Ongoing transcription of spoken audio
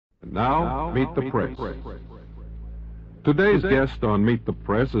And now, Meet the Press. Today's guest on Meet the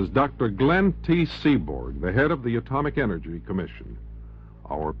Press is Dr. Glenn T. Seaborg, the head of the Atomic Energy Commission.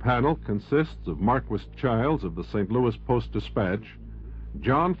 Our panel consists of Marquis Childs of the St. Louis Post-Dispatch,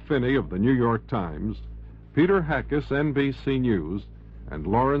 John Finney of the New York Times, Peter Hackis, NBC News, and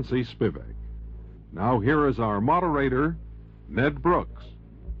Lawrence E. Spivak. Now here is our moderator, Ned Brooks.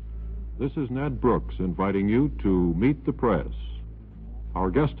 This is Ned Brooks inviting you to Meet the Press. Our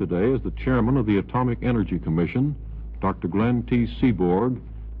guest today is the chairman of the Atomic Energy Commission, Dr. Glenn T. Seaborg,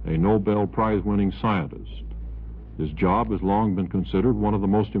 a Nobel Prize-winning scientist. His job has long been considered one of the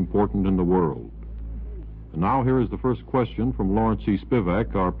most important in the world. And now here is the first question from Lawrence E.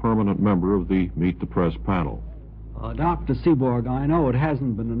 Spivak, our permanent member of the Meet the Press panel. Dr. Seaborg, I know it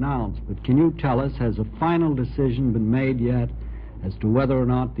hasn't been announced, but can you tell us, has a final decision been made yet as to whether or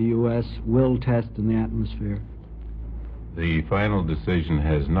not the U.S. will test in the atmosphere? The final decision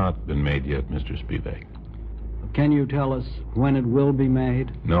has not been made yet, Mr. Spivak. Can you tell us when it will be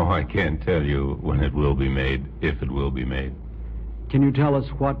made? No, I can't tell you when it will be made, if it will be made. Can you tell us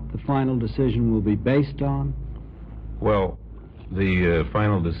what the final decision will be based on? Well, the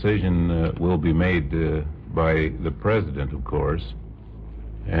final decision will be made by the President, of course,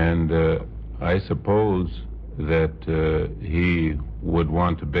 and I suppose that he would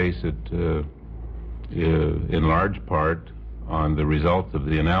want to base it in large part on the results of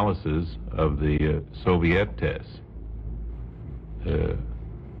the analysis of the Soviet tests.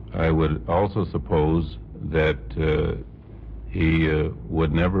 I would also suppose that he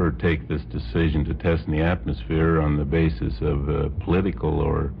would never take this decision to test in the atmosphere on the basis of political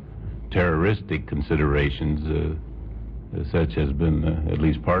or terroristic considerations, such has been at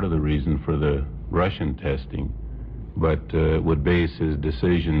least part of the reason for the Russian testing, but would base his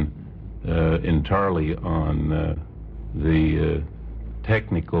decision entirely on the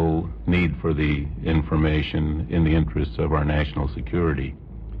technical need for the information in the interests of our national security.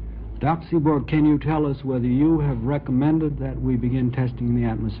 Dr. Seaborg, can you tell us whether you have recommended that we begin testing in the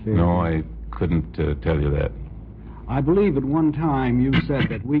atmosphere? No, I couldn't tell you that. I believe at one time you said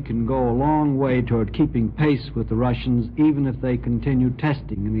that we can go a long way toward keeping pace with the Russians even if they continue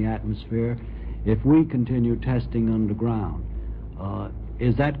testing in the atmosphere, if we continue testing underground.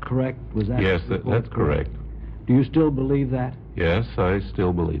 Is that correct? Was that Yes, that's correct. Do you still believe that? Yes, I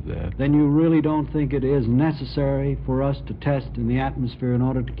still believe that. Then you really don't think it is necessary for us to test in the atmosphere in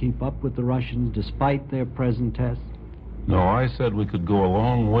order to keep up with the Russians despite their present tests? No, I said we could go a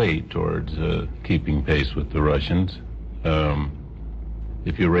long way towards keeping pace with the Russians.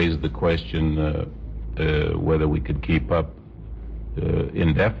 If you raise the question whether we could keep up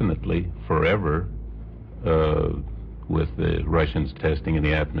indefinitely, forever, with the Russians testing in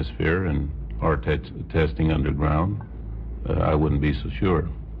the atmosphere and our testing underground, I wouldn't be so sure.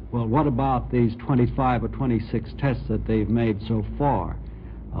 Well, what about these 25 or 26 tests that they've made so far?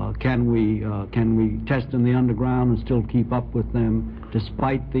 Can we test in the underground and still keep up with them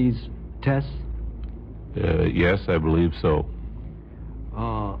despite these tests? Yes, I believe so.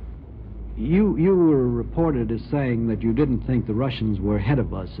 You were reported as saying that you didn't think the Russians were ahead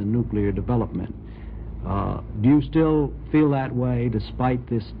of us in nuclear development. Do you still feel that way despite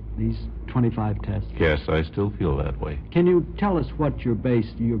these 25 tests? Yes, I still feel that way. Can you tell us what you're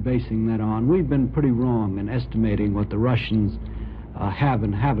basing that on? We've been pretty wrong in estimating what the Russians have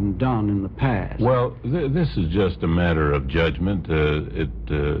and haven't done in the past. Well, this is just a matter of judgment.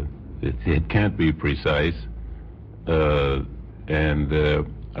 It can't be precise, and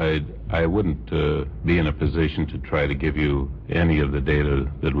I wouldn't be in a position to try to give you any of the data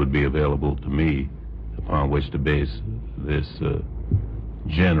that would be available to me upon which to base this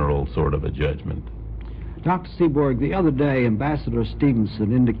general sort of a judgment. Dr. Seaborg, the other day, Ambassador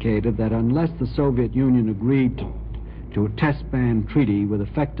Stevenson indicated that unless the Soviet Union agreed to a test ban treaty with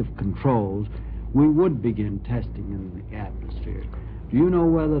effective controls, we would begin testing in the atmosphere. Do you know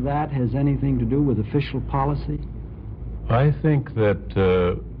whether that has anything to do with official policy? I think that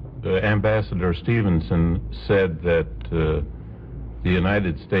Ambassador Stevenson said that the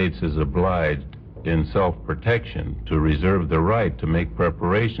United States is obliged in self-protection to reserve the right to make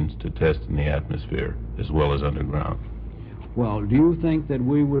preparations to test in the atmosphere as well as underground. Well, do you think that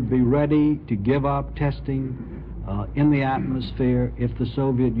we would be ready to give up testing in the atmosphere if the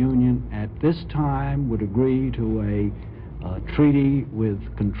Soviet Union at this time would agree to a treaty with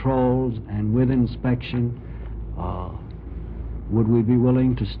controls and with inspection? Would we be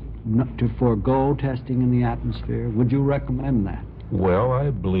willing to forego testing in the atmosphere? Would you recommend that? Well,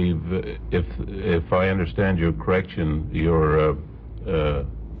 I believe if I understand your question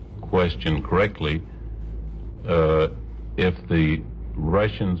correctly, if the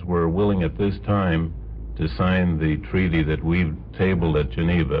Russians were willing at this time to sign the treaty that we've tabled at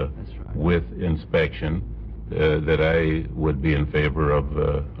Geneva with inspection, that I would be in favor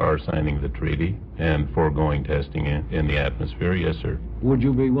of our signing the treaty and foregoing testing in the atmosphere. Yes, sir. Would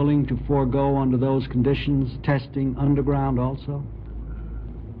you be willing to forego under those conditions testing underground also?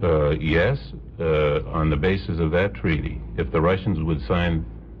 Yes, on the basis of that treaty. If the Russians would sign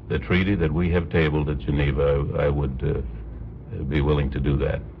the treaty that we have tabled at Geneva, I would be willing to do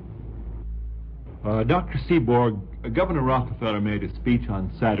that. Dr. Seaborg, Governor Rockefeller made a speech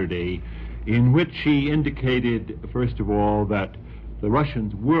on Saturday in which he indicated, first of all, that the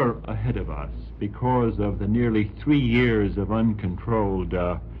Russians were ahead of us because of the nearly 3 years of uncontrolled,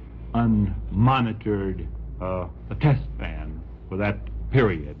 unmonitored test ban for that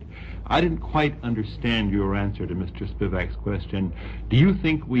period. I didn't quite understand your answer to Mr. Spivak's question. Do you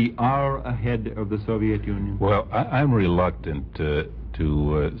think we are ahead of the Soviet Union? Well, I'm reluctant to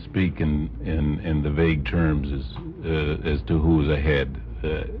speak in the vague terms as to who's ahead.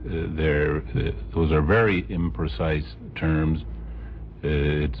 Those are very imprecise terms.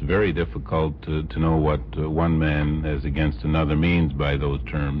 It's very difficult to know what one man as against another means by those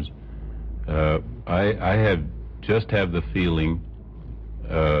terms. I have the feeling,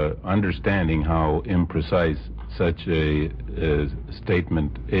 understanding how imprecise such a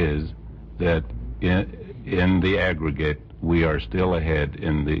statement is, that in the aggregate we are still ahead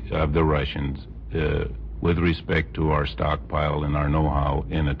of the Russians with respect to our stockpile and our know-how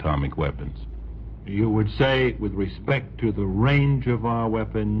in atomic weapons. You would say with respect to the range of our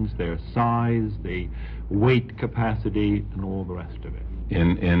weapons, their size, the weight capacity, and all the rest of it?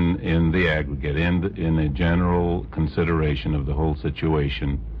 In the aggregate, in a general consideration of the whole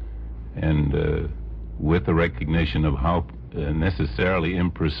situation, and with the recognition of how necessarily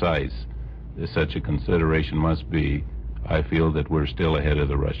imprecise such a consideration must be, I feel that we're still ahead of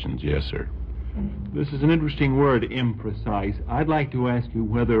the Russians. Yes, sir. This is an interesting word, imprecise. I'd like to ask you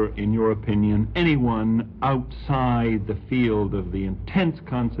whether, in your opinion, anyone outside the field of the intense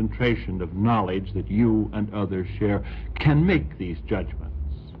concentration of knowledge that you and others share can make these judgments.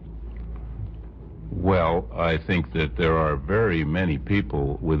 Well, I think that there are very many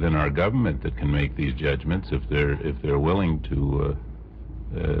people within our government that can make these judgments if they're willing to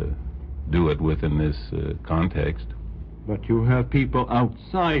do it within this context. But you have people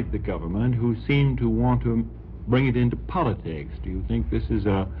outside the government who seem to want to bring it into politics. Do you think this is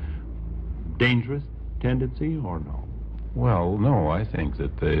a dangerous tendency or no? Well, no, I think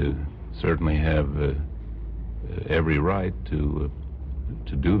that they certainly have every right to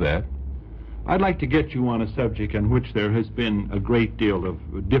do that. I'd like to get you on a subject on which there has been a great deal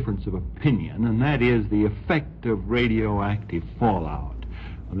of difference of opinion, and that is the effect of radioactive fallout.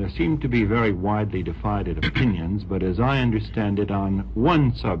 There seem to be very widely divided opinions, but as I understand it, on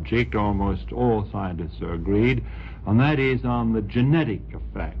one subject almost all scientists are agreed, and that is on the genetic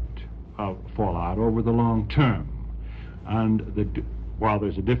effect of fallout over the long term. And while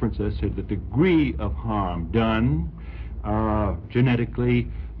there's a difference as to the degree of harm done genetically,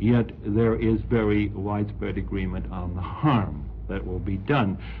 yet there is very widespread agreement on the harm that will be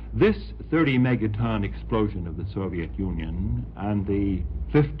done. This 30 megaton explosion of the Soviet Union and the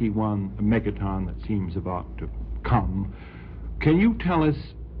 51 megaton that seems about to come, can you tell us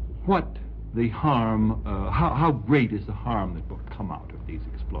what the harm, how great is the harm that will come out of these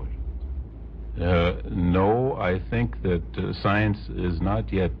explosions? No, I think that science is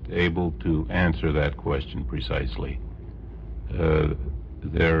not yet able to answer that question precisely.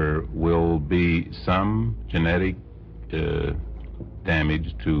 There will be some genetic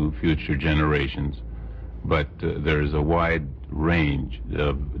damage to future generations, but there is a wide range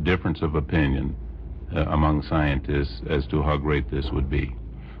of difference of opinion among scientists as to how great this would be.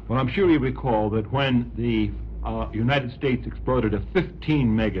 Well, I'm sure you recall that when the United States exploded a 15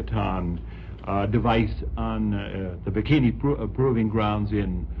 megaton device on the Bikini Proving Grounds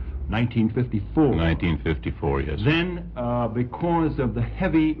in 1954. 1954, yes. Then, because of the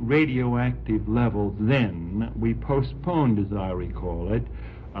heavy radioactive levels then, we postponed, as I recall it,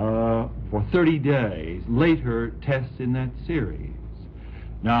 for 30 days, later tests in that series.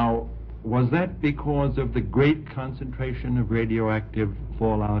 Now, was that because of the great concentration of radioactive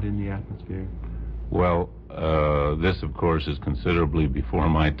fallout in the atmosphere? Well, this, of course, is considerably before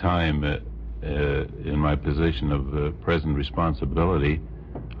my time in my position of present responsibility.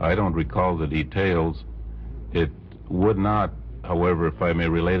 I don't recall the details. It would not, however, if I may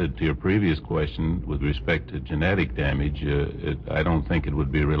relate it to your previous question with respect to genetic damage, I don't think it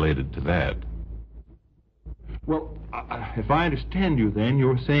would be related to that. Well, if I understand you then,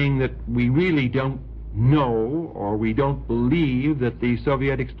 you're saying that we really don't know or we don't believe that the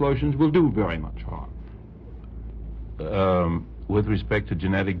Soviet explosions will do very much harm. With respect to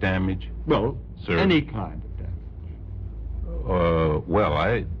genetic damage? Well, Sir? Any kind of damage. Well,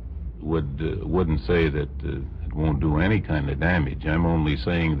 I wouldn't say that it won't do any kind of damage. I'm only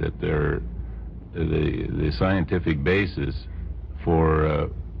saying that the scientific basis for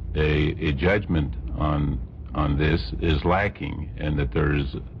a judgment on this is lacking, and that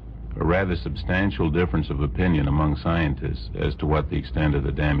there's a rather substantial difference of opinion among scientists as to what the extent of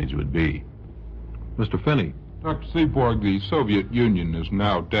the damage would be. Mr. Finney. Dr. Seaborg, the Soviet Union has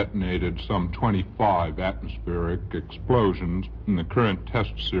now detonated some 25 atmospheric explosions in the current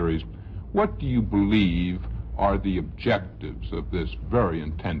test series. What do you believe are the objectives of this very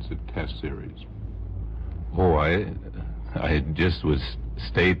intensive test series? Oh, I just would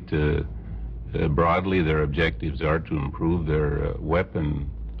state broadly their objectives are to improve their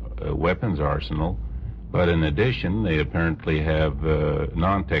weapons arsenal, but in addition, they apparently have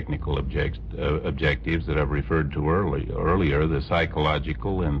non-technical objectives that I've referred to earlier, the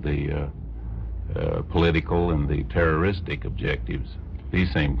psychological and the political and the terroristic objectives.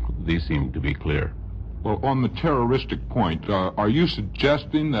 These seem to be clear. Well, on the terroristic point, are you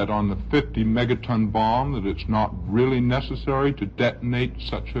suggesting that on the 50 megaton bomb that it's not really necessary to detonate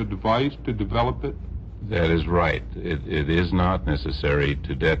such a device to develop it? That is right. It is not necessary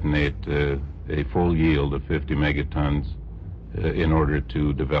to detonate a full yield of 50 megatons in order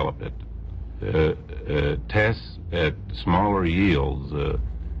to develop it. Tests at smaller yields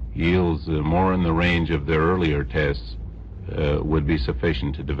more in the range of their earlier tests would be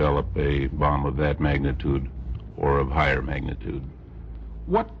sufficient to develop a bomb of that magnitude or of higher magnitude.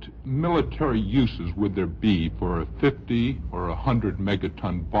 What military uses would there be for a 50 or 100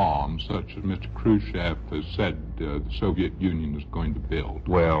 megaton bomb, such as Mr. Khrushchev has said the Soviet Union is going to build?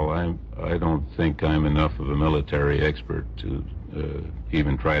 Well, I don't think I'm enough of a military expert to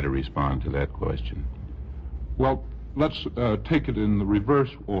even try to respond to that question. Well, let's take it in the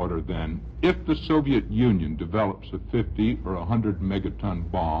reverse order then. If the Soviet Union develops a 50 or 100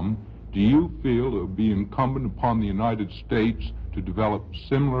 megaton bomb, do you feel it would be incumbent upon the United States to develop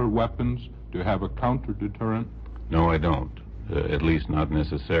similar weapons to have a counter-deterrent? No, I don't, at least not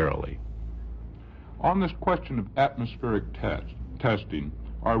necessarily. On this question of atmospheric testing,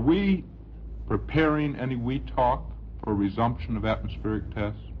 are we preparing any talk for resumption of atmospheric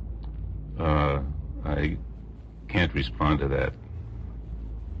tests? I can't respond to that.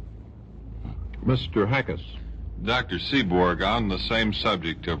 Mr. Hackus. Dr. Seaborg, on the same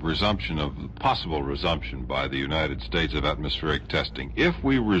subject of possible resumption by the United States of atmospheric testing, if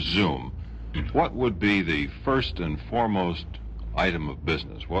we resume, what would be the first and foremost item of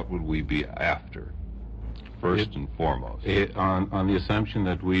business? What would we be after, first and foremost? On the assumption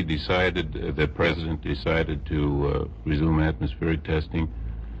that the President decided to resume atmospheric testing,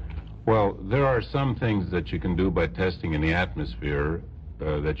 well, there are some things that you can do by testing in the atmosphere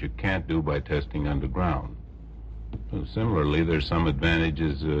that you can't do by testing underground. Similarly, there's some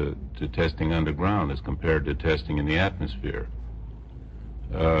advantages to testing underground as compared to testing in the atmosphere.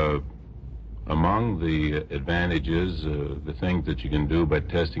 Among the advantages, the things that you can do by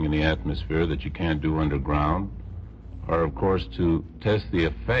testing in the atmosphere that you can't do underground are, of course, to test the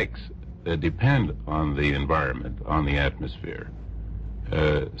effects that depend on the environment, on the atmosphere.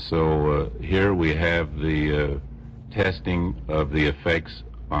 So here we have the testing of the effects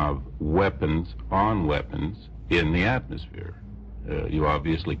of weapons on weapons in the atmosphere. You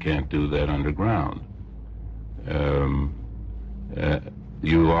obviously can't do that underground.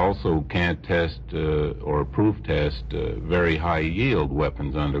 You also can't test or proof test very high yield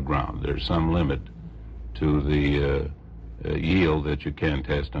weapons underground. There's some limit to the yield that you can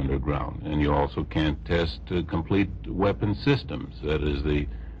test underground. And you also can't test complete weapon systems. That is the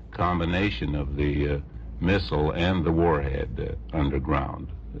combination of the missile and the warhead underground.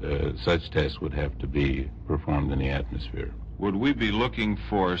 Such tests would have to be performed in the atmosphere. Would we be looking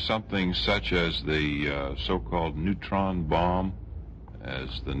for something such as the so-called neutron bomb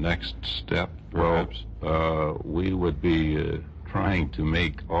as the next step, perhaps? Well, we would be trying to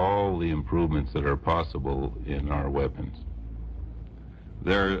make all the improvements that are possible in our weapons.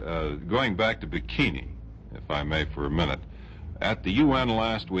 They're going back to Bikini, if I may, for a minute. At the UN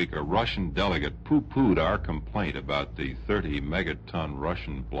last week, a Russian delegate poo-pooed our complaint about the 30 megaton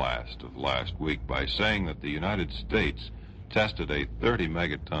Russian blast of last week by saying that the United States tested a 30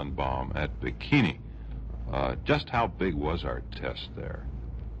 megaton bomb at Bikini. Just how big was our test there?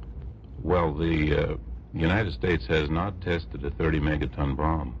 Well, the United States has not tested a 30 megaton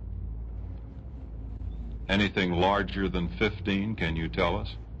bomb. Anything larger than 15, can you tell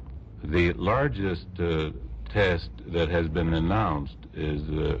us? The largest test that has been announced is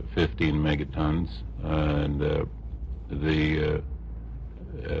 15 megatons, and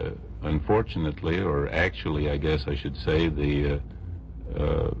unfortunately, or actually, I guess I should say, the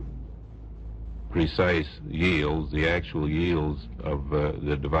precise yields, the actual yields of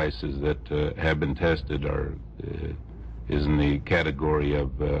the devices that have been tested is in the category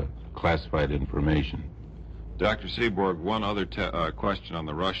of classified information. Dr. Seaborg, one other question on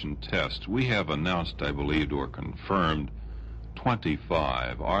the Russian test. We have announced, I believe, or confirmed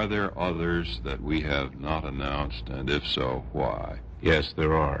 25. Are there others that we have not announced, and if so, why? Yes,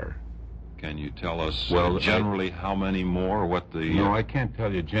 there are. Can you tell us Well, generally how many more? What the? No, I can't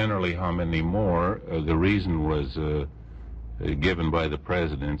tell you generally how many more. The reason was given by the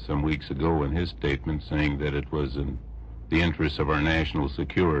President some weeks ago in his statement, saying that it was in the interest of our national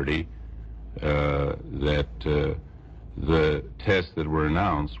security that the tests that were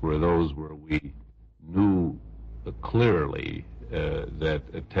announced were those where we knew clearly that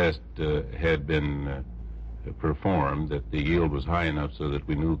a test had been performed, that the yield was high enough so that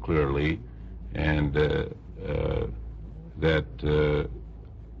we knew clearly, and that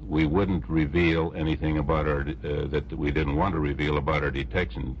we wouldn't reveal anything about our, that we didn't want to reveal about our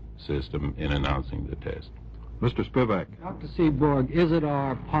detection system in announcing the test. Mr. Spivak. Dr. Seaborg, is it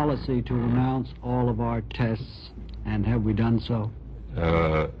our policy to announce all of our tests, and have we done so?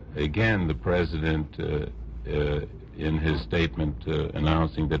 Again, the President, in his statement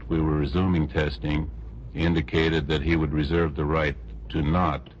announcing that we were resuming testing, indicated that he would reserve the right to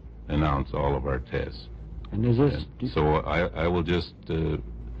not announce all of our tests. And is this... So I will just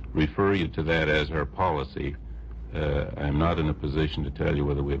refer you to that as our policy. I'm not in a position to tell you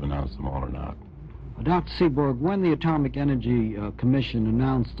whether we've announced them all or not. Dr. Seaborg, when the Atomic Energy Commission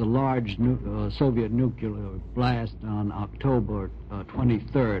announced the large Soviet nuclear blast on October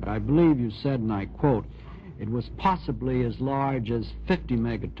 23rd, I believe you said, and I quote, it was possibly as large as 50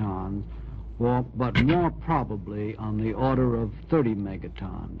 megatons, but more probably on the order of 30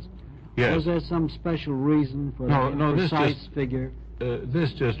 megatons. Yes. Was there some special reason for that precise figure?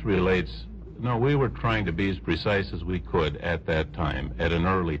 This just relates... No, we were trying to be as precise as we could at that time, at an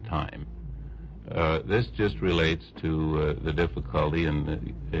early time. This just relates to the difficulty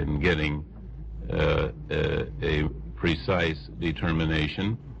in getting a precise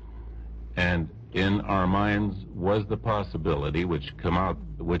determination, and in our minds was the possibility, which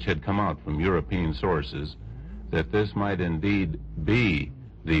had come out from European sources, that this might indeed be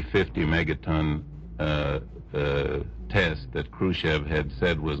the 50 megaton test that Khrushchev had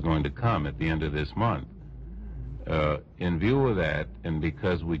said was going to come at the end of this month. In view of that, and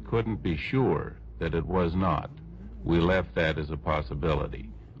because we couldn't be sure that it was not, we left that as a possibility.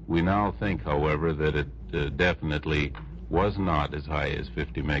 We now think, however, that it definitely was not as high as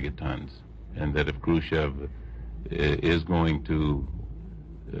 50 megatons, and that if Khrushchev is going to,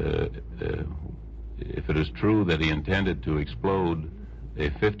 if it is true that he intended to explode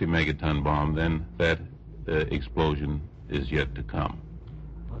a 50 megaton bomb, then that explosion is yet to come.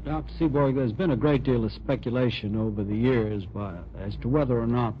 Dr. Seaborg, there's been a great deal of speculation over the years as to whether or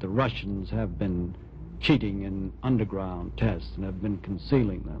not the Russians have been cheating in underground tests and have been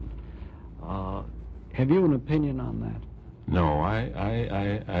concealing them. Have you an opinion on that? No,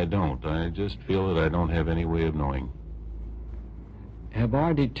 I don't. I just feel that I don't have any way of knowing. Have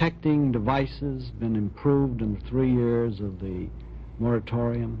our detecting devices been improved in the 3 years of the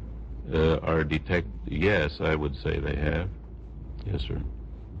moratorium? Yes, I would say they have. Yes, sir.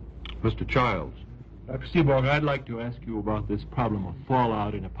 Mr. Childs. Dr. Seaborg, I'd like to ask you about this problem of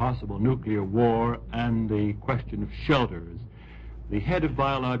fallout in a possible nuclear war and the question of shelters. The head of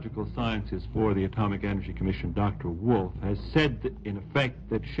biological sciences for the Atomic Energy Commission, Dr. Wolf, has said that, in effect,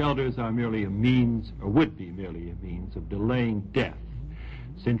 that shelters are merely a means, or would be merely a means, of delaying death,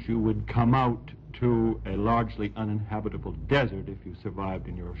 since you would come out to a largely uninhabitable desert if you survived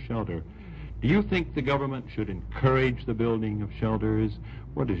in your shelter. Do you think the government should encourage the building of shelters?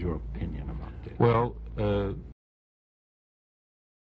 What is your opinion about this? Well,